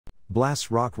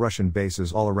blasts rock Russian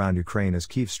bases all around Ukraine as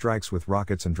Kyiv strikes with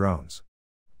rockets and drones.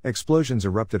 Explosions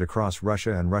erupted across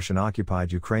Russia and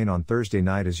Russian-occupied Ukraine on Thursday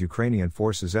night as Ukrainian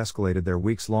forces escalated their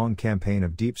weeks-long campaign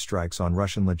of deep strikes on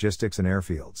Russian logistics and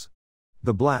airfields.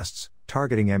 The blasts,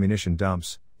 targeting ammunition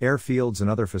dumps, airfields and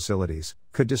other facilities,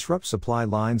 could disrupt supply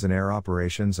lines and air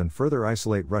operations and further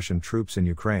isolate Russian troops in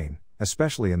Ukraine,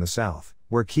 especially in the south,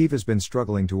 where Kyiv has been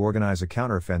struggling to organize a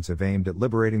counteroffensive aimed at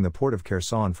liberating the port of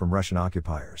Kherson from Russian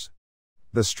occupiers.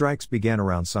 The strikes began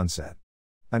around sunset.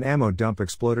 An ammo dump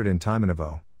exploded in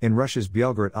Tymanovo, in Russia's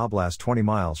Belgorod Oblast 20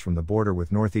 miles from the border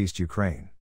with northeast Ukraine.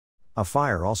 A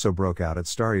fire also broke out at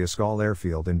Stary Oskol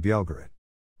airfield in Belgorod.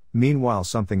 Meanwhile,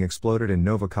 something exploded in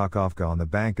Novokakhovka on the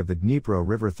bank of the Dnipro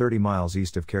River 30 miles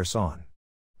east of Kherson.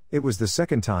 It was the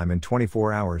second time in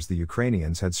 24 hours the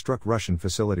Ukrainians had struck Russian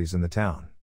facilities in the town.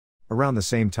 Around the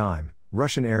same time,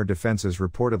 Russian air defenses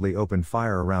reportedly opened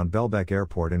fire around Belbek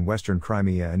Airport in western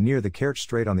Crimea and near the Kerch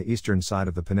Strait on the eastern side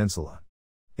of the peninsula.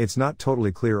 It's not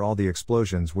totally clear all the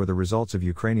explosions were the results of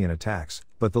Ukrainian attacks,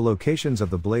 but the locations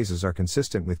of the blazes are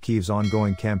consistent with Kyiv's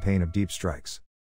ongoing campaign of deep strikes.